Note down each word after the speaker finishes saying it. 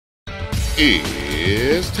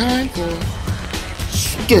It's time for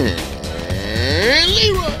Stan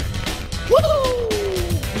Leeroy. Woo!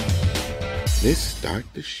 Let's start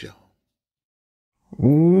the show.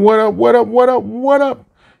 What up, what up, what up, what up?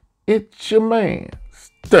 It's your man,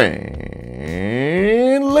 Stan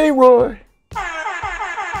Leeroy.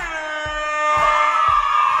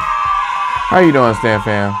 How you doing, Stan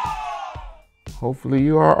fam? Hopefully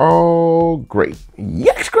you are all great.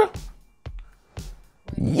 Yextra!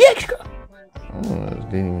 Yextra!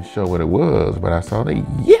 Didn't even show what it was, but I saw the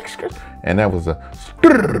yextra, and that was a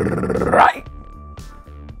strike.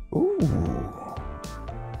 Ooh,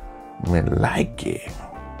 me like it.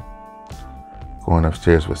 Going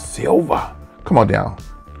upstairs with Silva. Come on down.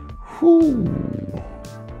 Whoo.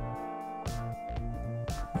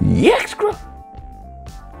 Yextra.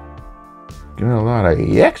 Getting a lot of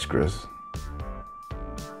extras.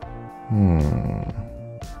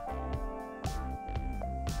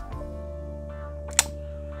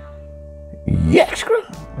 Extra?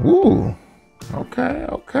 Ooh. Okay,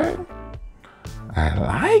 okay. I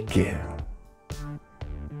like it.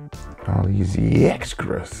 All these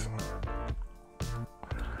extras.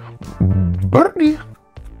 Birdie.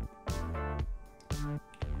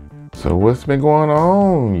 So what's been going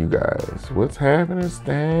on, you guys? What's happening,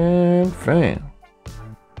 Stan fam?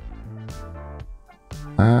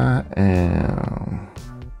 I am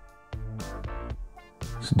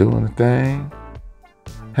just doing the thing.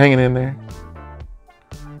 Hanging in there.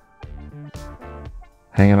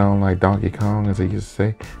 Hanging on like Donkey Kong, as they used to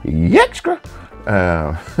say. Extra!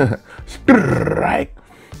 Strike!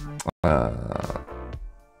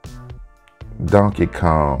 Donkey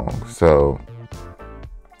Kong. So,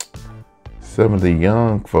 some of the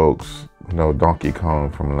young folks know Donkey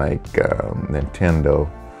Kong from like Nintendo,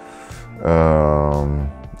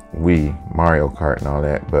 Wii, Mario Kart and all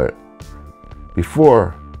that. But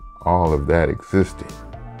before all of that existed,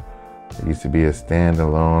 it used to be a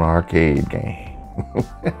standalone arcade game.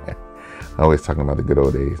 Always talking about the good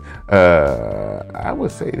old days. I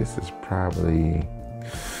would say this is probably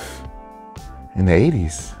in the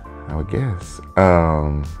 80s, I would guess.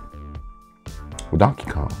 With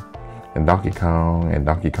Donkey Kong and Donkey Kong and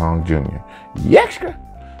Donkey Kong Jr. Extra.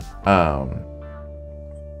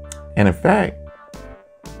 And in fact,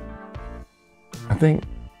 I think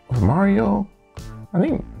was Mario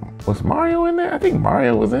in there? I think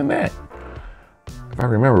Mario was in that. If I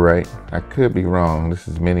remember right, I could be wrong. This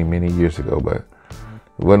is many, many years ago, but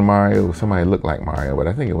it wasn't Mario. Somebody looked like Mario, but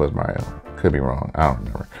I think it was Mario. Could be wrong. I don't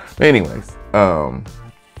remember. But anyways,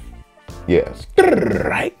 yes,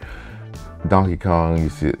 right. Donkey Kong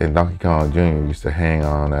and Donkey Kong Jr. used to hang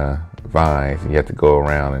on vines, and you had to go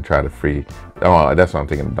around and try to free. Oh, that's what I'm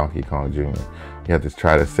thinking of Donkey Kong Jr. You had to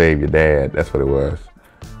try to save your dad. That's what it was,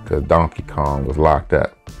 because Donkey Kong was locked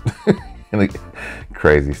up. And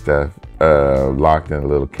crazy stuff. Locked in a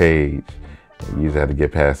little cage. You just had to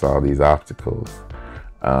get past all these obstacles.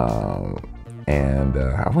 And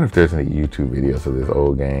I wonder if there's any YouTube videos of this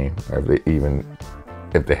old game, or if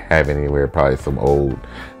they have anywhere, probably some old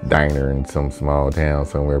diner in some small town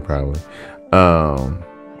somewhere, probably.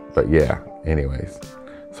 But yeah, anyways.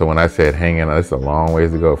 So when I said hanging on, it's a long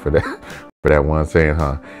ways to go for that one saying,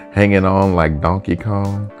 huh? Hanging on like Donkey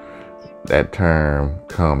Kong. That term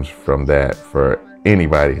comes from that for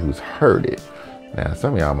anybody who's heard it. Now,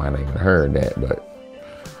 some of y'all might not even heard that, but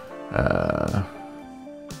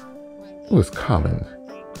it was common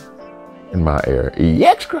in my era.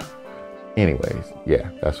 Extra. Anyways,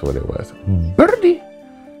 yeah, that's what it was. Birdie,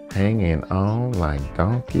 hanging on like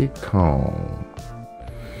Donkey Kong.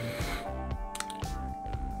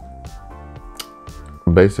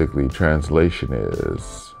 Basically, translation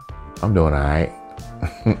is, I'm doing all right.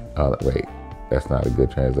 Oh, wait, that's not a good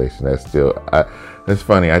translation. That's still, that's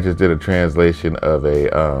funny. I just did a translation of a,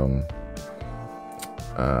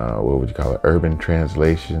 what would you call it? Urban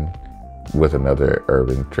translation with another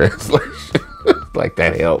urban translation. Like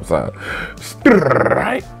that helps, huh?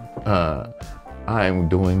 Right? I'm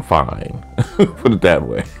doing fine. Put it that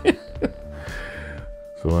way.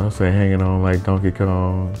 So when I say hanging on like Donkey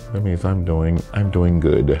Kong, that means I'm doing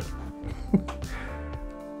good.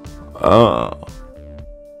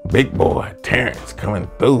 Big boy Terrence coming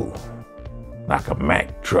through like a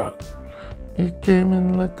Mack truck. He came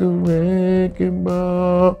in like a wrecking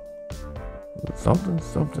ball. Something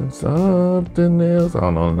else. I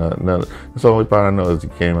don't know nothing. That's the only part I know is he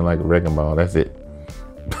came in like a wrecking ball. That's it.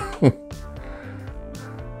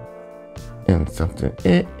 And something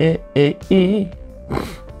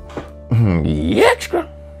extra.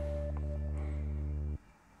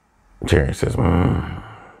 Terrence says,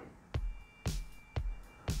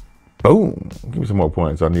 Boom. Give me some more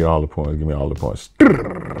points. I need all the points. Give me all the points.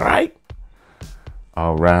 Right.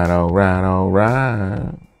 All right, all right, all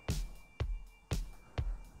right.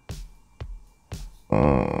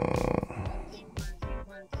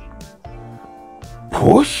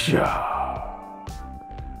 Pusher.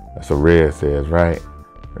 That's what Red says, right?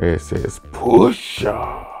 Red says pusher.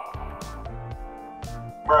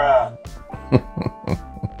 Bruh.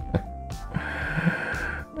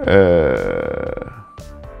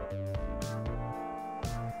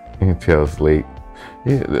 You can tell it's late.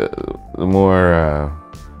 Yeah, the more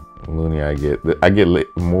loony I get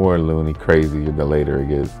more loony, crazy the later it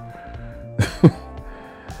gets.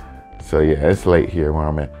 So yeah, it's late here where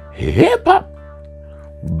I'm at. Hip hop,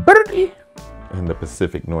 birdie, in the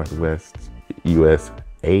Pacific Northwest,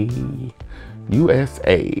 USA,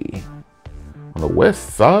 on the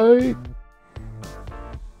west side.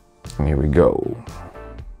 Here we go.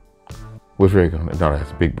 What's Red going? No,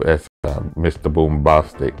 that's big. That's Mr.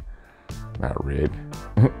 Boombastic. Not Red.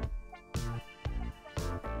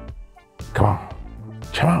 Come on,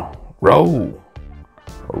 roll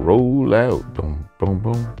out. Boom, boom,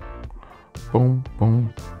 boom, boom,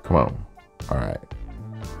 boom. Come on. All right.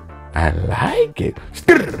 I like it.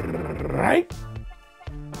 Right.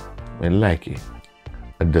 I like it.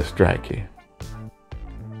 I just strike it.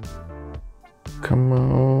 Come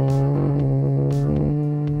on.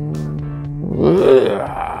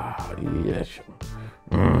 Yes.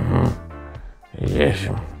 Yes.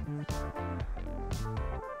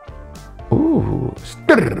 Ooh.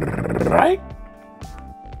 Right.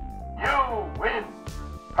 You win.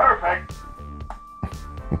 Perfect.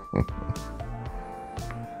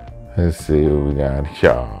 Let's see what we got,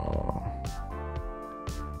 y'all.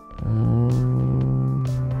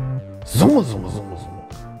 Zoom.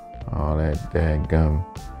 Oh, that dadgum.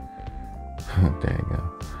 Dadgum.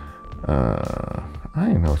 I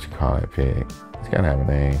don't know what you call that pig. He's gotta have a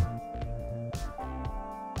name.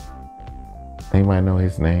 Anybody know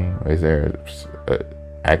his name? Or is there an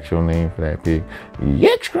actual name for that pig?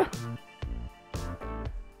 Extra.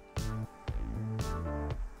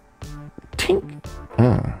 Tink.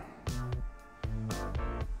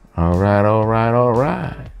 All right.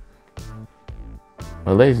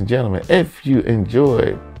 Well, ladies and gentlemen, if you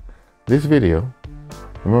enjoyed this video,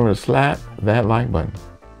 remember to slap that like button.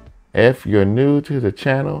 If you're new to the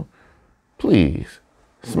channel, please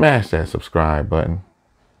smash that subscribe button.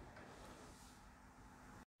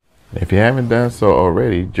 If you haven't done so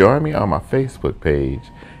already, join me on my Facebook page,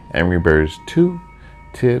 Angry Birds 2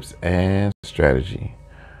 Tips and Strategy.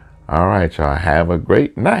 All right, y'all. Have a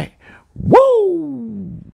great night. Woo!